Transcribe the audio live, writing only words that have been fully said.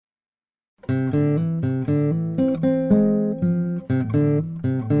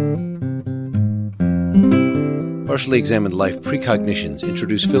Partially Examined Life Precognitions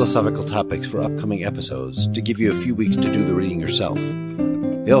introduce philosophical topics for upcoming episodes to give you a few weeks to do the reading yourself.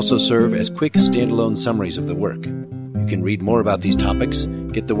 They also serve as quick standalone summaries of the work. You can read more about these topics,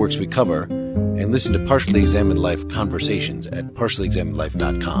 get the works we cover, and listen to Partially Examined Life conversations at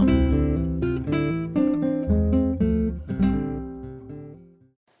partiallyexaminedlife.com.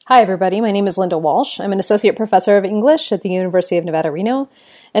 Hi, everybody. My name is Lynda Walsh. I'm an associate professor of English at the University of Nevada, Reno,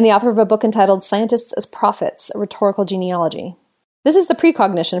 and the author of a book entitled Scientists as Prophets, a Rhetorical Genealogy. This is the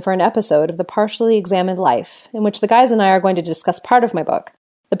precognition for an episode of the Partially Examined Life, in which the guys and I are going to discuss part of my book,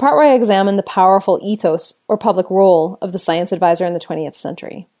 the part where I examine the powerful ethos or public role of the science advisor in the 20th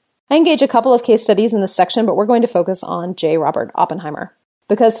century. I engage a couple of case studies in this section, but we're going to focus on J. Robert Oppenheimer.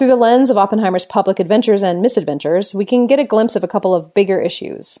 Because through the lens of Oppenheimer's public adventures and misadventures, we can get a glimpse of a couple of bigger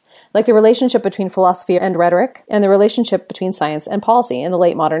issues, like the relationship between philosophy and rhetoric, and the relationship between science and policy in the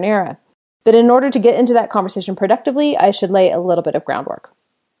late modern era. But in order to get into that conversation productively, I should lay a little bit of groundwork.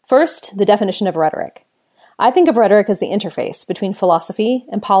 First, the definition of rhetoric. I think of rhetoric as the interface between philosophy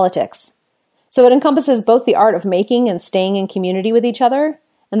and politics. So it encompasses both the art of making and staying in community with each other,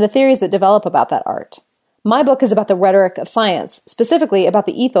 and the theories that develop about that art. My book is about the rhetoric of science, specifically about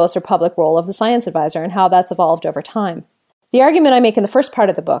the ethos or public role of the science advisor and how that's evolved over time. The argument I make in the first part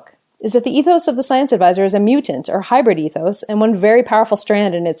of the book is that the ethos of the science advisor is a mutant or hybrid ethos, and one very powerful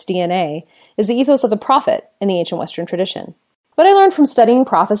strand in its DNA is the ethos of the prophet in the ancient Western tradition. What I learned from studying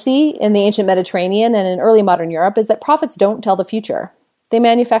prophecy in the ancient Mediterranean and in early modern Europe is that prophets don't tell the future. They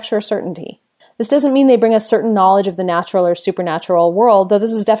manufacture certainty. This doesn't mean they bring us certain knowledge of the natural or supernatural world, though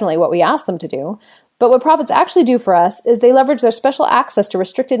this is definitely what we ask them to do. But what prophets actually do for us is they leverage their special access to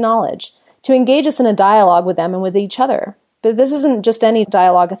restricted knowledge to engage us in a dialogue with them and with each other. But this isn't just any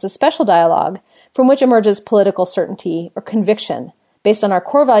dialogue, it's a special dialogue from which emerges political certainty or conviction based on our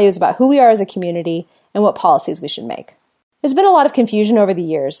core values about who we are as a community and what policies we should make. There's been a lot of confusion over the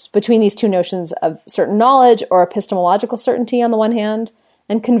years between these two notions of certain knowledge or epistemological certainty on the one hand,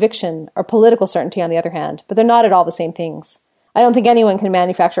 and conviction or political certainty on the other hand, but they're not at all the same things. I don't think anyone can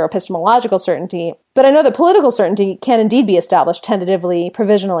manufacture epistemological certainty, but I know that political certainty can indeed be established tentatively,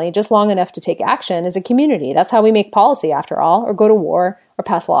 provisionally, just long enough to take action as a community. That's how we make policy, after all, or go to war, or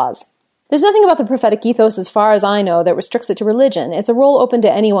pass laws. There's nothing about the prophetic ethos, as far as I know, that restricts it to religion. It's a role open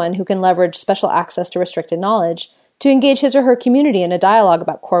to anyone who can leverage special access to restricted knowledge to engage his or her community in a dialogue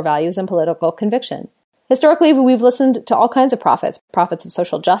about core values and political conviction. Historically, we've listened to all kinds of prophets of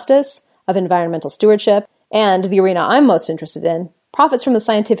social justice, of environmental stewardship, and the arena I'm most interested in, prophets from the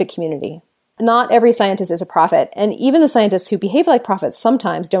scientific community. Not every scientist is a prophet, and even the scientists who behave like prophets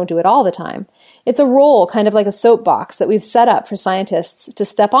sometimes don't do it all the time. It's a role, kind of like a soapbox, that we've set up for scientists to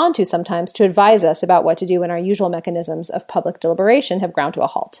step onto sometimes to advise us about what to do when our usual mechanisms of public deliberation have ground to a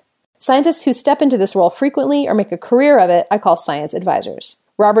halt. Scientists who step into this role frequently or make a career of it, I call science advisors.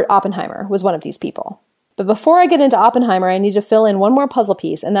 Robert Oppenheimer was one of these people. But before I get into Oppenheimer, I need to fill in one more puzzle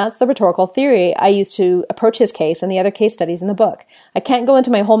piece, and that's the rhetorical theory I use to approach his case and the other case studies in the book. I can't go into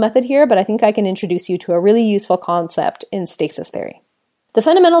my whole method here, but I think I can introduce you to a really useful concept in stasis theory. The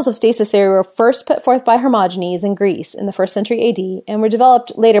fundamentals of stasis theory were first put forth by Hermogenes in Greece in the 1st century AD, and were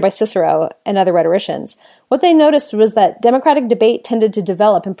developed later by Cicero and other rhetoricians. What they noticed was that democratic debate tended to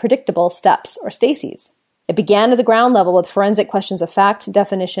develop in predictable steps, or stases. It began at the ground level with forensic questions of fact,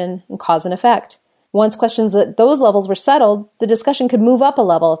 definition, and cause and effect. Once questions at those levels were settled, the discussion could move up a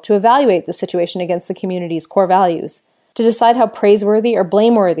level to evaluate the situation against the community's core values, to decide how praiseworthy or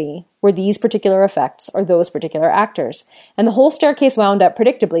blameworthy were these particular effects or those particular actors. And the whole staircase wound up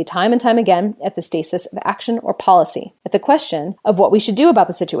predictably time and time again at the stasis of action or policy, at the question of what we should do about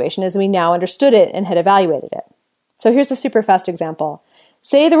the situation as we now understood it and had evaluated it. So here's the super fast example.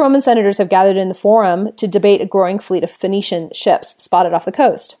 Say the Roman senators have gathered in the forum to debate a growing fleet of Phoenician ships spotted off the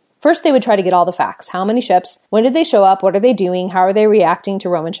coast. First, they would try to get all the facts. How many ships? When did they show up? What are they doing? How are they reacting to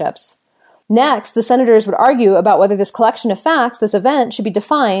Roman ships? Next, the senators would argue about whether this collection of facts, this event, should be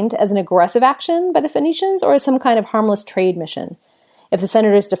defined as an aggressive action by the Phoenicians or as some kind of harmless trade mission. If the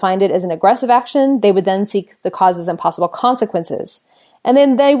senators defined it as an aggressive action, they would then seek the causes and possible consequences. And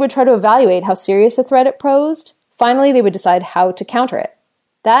then they would try to evaluate how serious a threat it posed. Finally, they would decide how to counter it.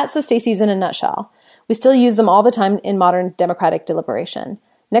 That's the stases in a nutshell. We still use them all the time in modern democratic deliberation.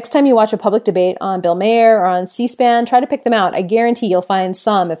 Next time you watch a public debate on Bill Maher or on C-SPAN, try to pick them out. I guarantee you'll find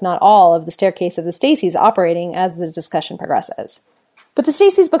some, if not all, of the staircase of the stases operating as the discussion progresses. But the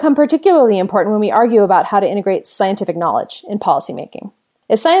stases become particularly important when we argue about how to integrate scientific knowledge in policymaking.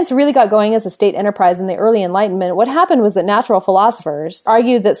 As science really got going as a state enterprise in the early Enlightenment, what happened was that natural philosophers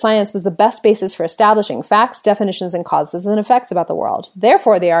argued that science was the best basis for establishing facts, definitions, and causes and effects about the world.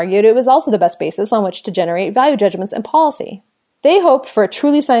 Therefore, they argued it was also the best basis on which to generate value judgments and policy. They hoped for a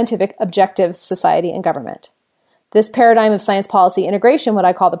truly scientific, objective society and government. This paradigm of science policy integration, what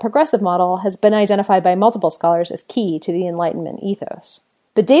I call the progressive model, has been identified by multiple scholars as key to the Enlightenment ethos.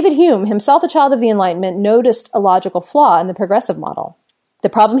 But David Hume, himself a child of the Enlightenment, noticed a logical flaw in the progressive model. The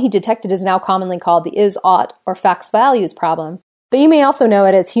problem he detected is now commonly called the is-ought or facts-values problem, but you may also know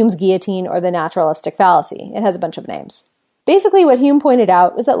it as Hume's guillotine or the naturalistic fallacy. It has a bunch of names. Basically, what Hume pointed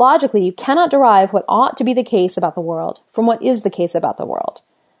out was that logically you cannot derive what ought to be the case about the world from what is the case about the world.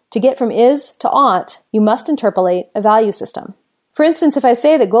 To get from is to ought, you must interpolate a value system. For instance, if I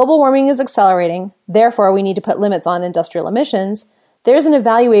say that global warming is accelerating, therefore we need to put limits on industrial emissions, there's an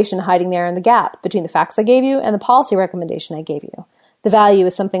evaluation hiding there in the gap between the facts I gave you and the policy recommendation I gave you. The value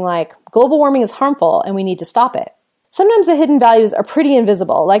is something like, global warming is harmful and we need to stop it. Sometimes the hidden values are pretty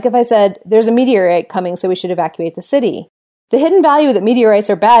invisible, like if I said, there's a meteorite coming so we should evacuate the city. The hidden value that meteorites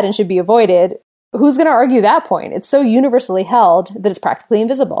are bad and should be avoided, who's going to argue that point? It's so universally held that it's practically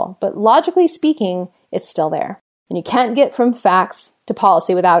invisible, but logically speaking, it's still there. And you can't get from facts to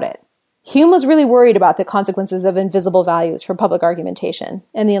policy without it. Hume was really worried about the consequences of invisible values for public argumentation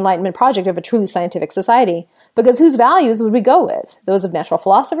and the Enlightenment project of a truly scientific society, because whose values would we go with? Those of natural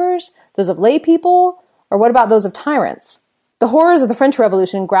philosophers? Those of lay people? Or what about those of tyrants? The horrors of the French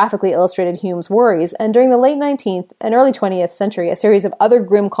Revolution graphically illustrated Hume's worries, and during the late 19th and early 20th century, a series of other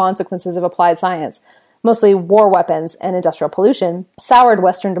grim consequences of applied science, mostly war weapons and industrial pollution, soured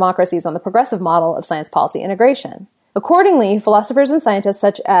Western democracies on the progressive model of science policy integration. Accordingly, philosophers and scientists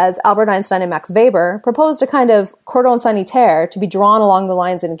such as Albert Einstein and Max Weber proposed a kind of cordon sanitaire to be drawn along the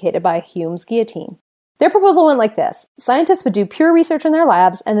lines indicated by Hume's guillotine. Their proposal went like this. Scientists would do pure research in their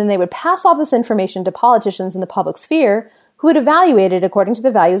labs, and then they would pass off this information to politicians in the public sphere who would evaluate it according to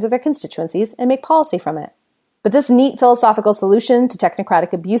the values of their constituencies and make policy from it. But this neat philosophical solution to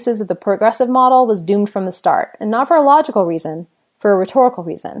technocratic abuses of the progressive model was doomed from the start, and not for a logical reason, for a rhetorical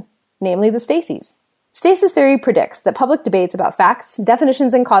reason, namely the stasis. Stasis theory predicts that public debates about facts,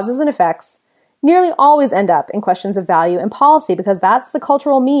 definitions, and causes and effects nearly always end up in questions of value and policy because that's the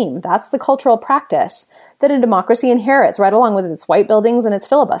cultural meme, that's the cultural practice that a democracy inherits right along with its white buildings and its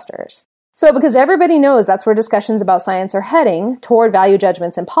filibusters. So because everybody knows that's where discussions about science are heading, toward value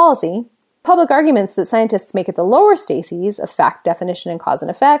judgments and policy, public arguments that scientists make at the lower stases of fact, definition, and cause and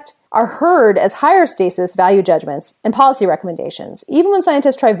effect are heard as higher stasis value judgments and policy recommendations, even when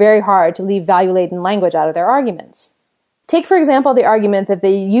scientists try very hard to leave value-laden language out of their arguments. Take, for example, the argument that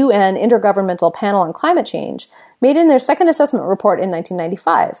the UN Intergovernmental Panel on Climate Change made in their second assessment report in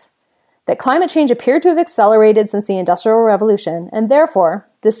 1995, that climate change appeared to have accelerated since the Industrial Revolution, and therefore,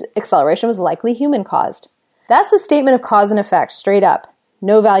 this acceleration was likely human-caused. That's a statement of cause and effect, straight up,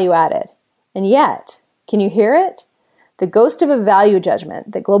 no value added. And yet, can you hear it? The ghost of a value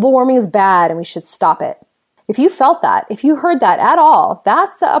judgment, that global warming is bad and we should stop it. If you felt that, if you heard that at all,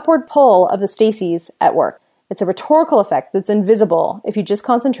 that's the upward pull of the stases at work. It's a rhetorical effect that's invisible if you just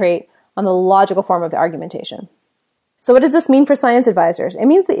concentrate on the logical form of the argumentation. So what does this mean for science advisors? It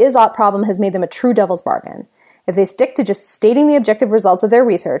means the is-ought problem has made them a true devil's bargain. If they stick to just stating the objective results of their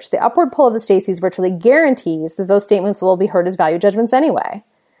research, the upward pull of the stases virtually guarantees that those statements will be heard as value judgments anyway.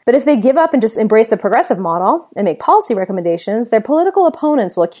 But if they give up and just embrace the progressive model and make policy recommendations, their political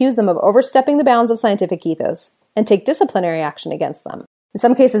opponents will accuse them of overstepping the bounds of scientific ethos and take disciplinary action against them. In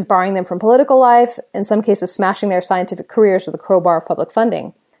some cases, barring them from political life, in some cases, smashing their scientific careers with a crowbar of public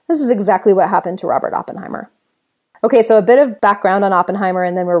funding. This is exactly what happened to Robert Oppenheimer. Okay, so a bit of background on Oppenheimer,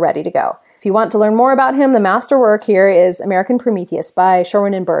 and then we're ready to go. If you want to learn more about him, the masterwork here is American Prometheus by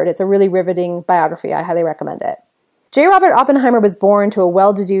Sherwin and Bird. It's a really riveting biography. I highly recommend it. J. Robert Oppenheimer was born to a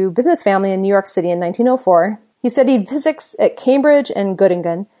well-to-do business family in New York City in 1904. He studied physics at Cambridge and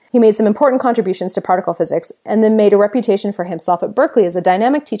Göttingen. He made some important contributions to particle physics, and then made a reputation for himself at Berkeley as a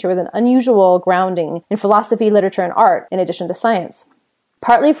dynamic teacher with an unusual grounding in philosophy, literature, and art, in addition to science.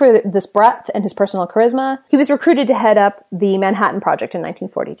 Partly for this breadth and his personal charisma, he was recruited to head up the Manhattan Project in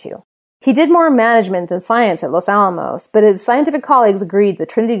 1942. He did more management than science at Los Alamos, but his scientific colleagues agreed the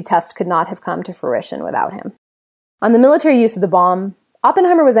Trinity test could not have come to fruition without him. On the military use of the bomb,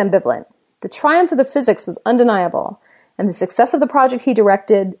 Oppenheimer was ambivalent. The triumph of the physics was undeniable, and the success of the project he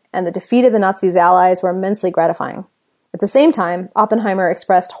directed and the defeat of the Nazis' allies were immensely gratifying. At the same time, Oppenheimer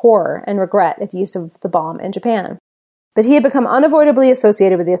expressed horror and regret at the use of the bomb in Japan. But he had become unavoidably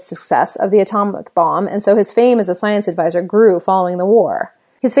associated with the success of the atomic bomb, and so his fame as a science advisor grew following the war.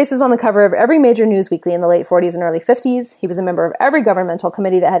 His face was on the cover of every major news weekly in the late 40s and early 50s. He was a member of every governmental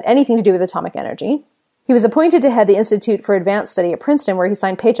committee that had anything to do with atomic energy. He was appointed to head the Institute for Advanced Study at Princeton, where he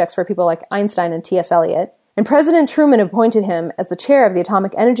signed paychecks for people like Einstein and T.S. Eliot. And President Truman appointed him as the chair of the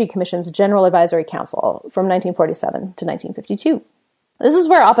Atomic Energy Commission's General Advisory Council from 1947 to 1952. This is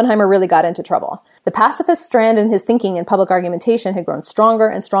where Oppenheimer really got into trouble. The pacifist strand in his thinking and public argumentation had grown stronger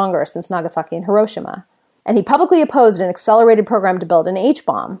and stronger since Nagasaki and Hiroshima. And he publicly opposed an accelerated program to build an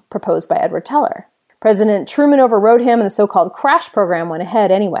H-bomb proposed by Edward Teller. President Truman overrode him, and the so-called crash program went ahead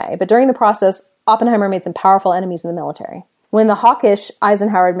anyway, but during the process, Oppenheimer made some powerful enemies in the military. When the hawkish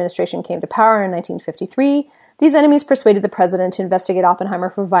Eisenhower administration came to power in 1953, these enemies persuaded the president to investigate Oppenheimer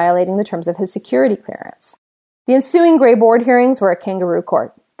for violating the terms of his security clearance. The ensuing Gray Board hearings were a kangaroo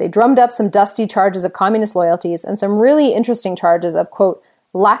court. They drummed up some dusty charges of communist loyalties and some really interesting charges of, quote,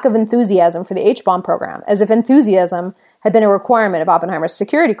 lack of enthusiasm for the H-bomb program, as if enthusiasm had been a requirement of Oppenheimer's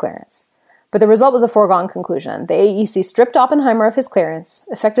security clearance. But the result was a foregone conclusion. The AEC stripped Oppenheimer of his clearance,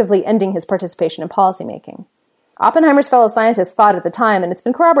 effectively ending his participation in policymaking. Oppenheimer's fellow scientists thought at the time, and it's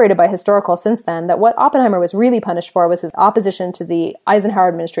been corroborated by historicals since then, that what Oppenheimer was really punished for was his opposition to the Eisenhower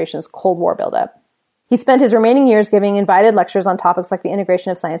administration's Cold War buildup. He spent his remaining years giving invited lectures on topics like the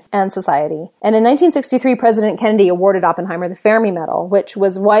integration of science and society. And in 1963, President Kennedy awarded Oppenheimer the Fermi Medal, which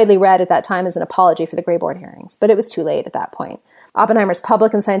was widely read at that time as an apology for the Gray Board hearings. But it was too late at that point. Oppenheimer's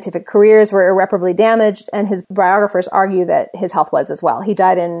public and scientific careers were irreparably damaged, and his biographers argue that his health was as well. He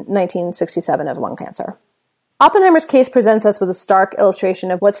died in 1967 of lung cancer. Oppenheimer's case presents us with a stark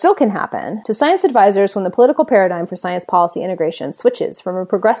illustration of what still can happen to science advisors when the political paradigm for science policy integration switches from a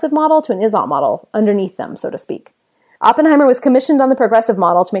progressive model to an is-ought model underneath them, so to speak. Oppenheimer was commissioned on the progressive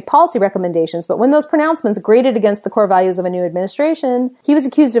model to make policy recommendations, but when those pronouncements grated against the core values of a new administration, he was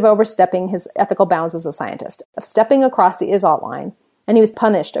accused of overstepping his ethical bounds as a scientist, of stepping across the is-ought line, and he was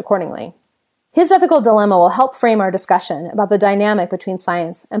punished accordingly. His ethical dilemma will help frame our discussion about the dynamic between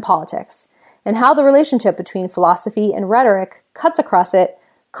science and politics, and how the relationship between philosophy and rhetoric cuts across it,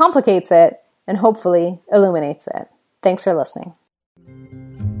 complicates it, and hopefully illuminates it. Thanks for listening.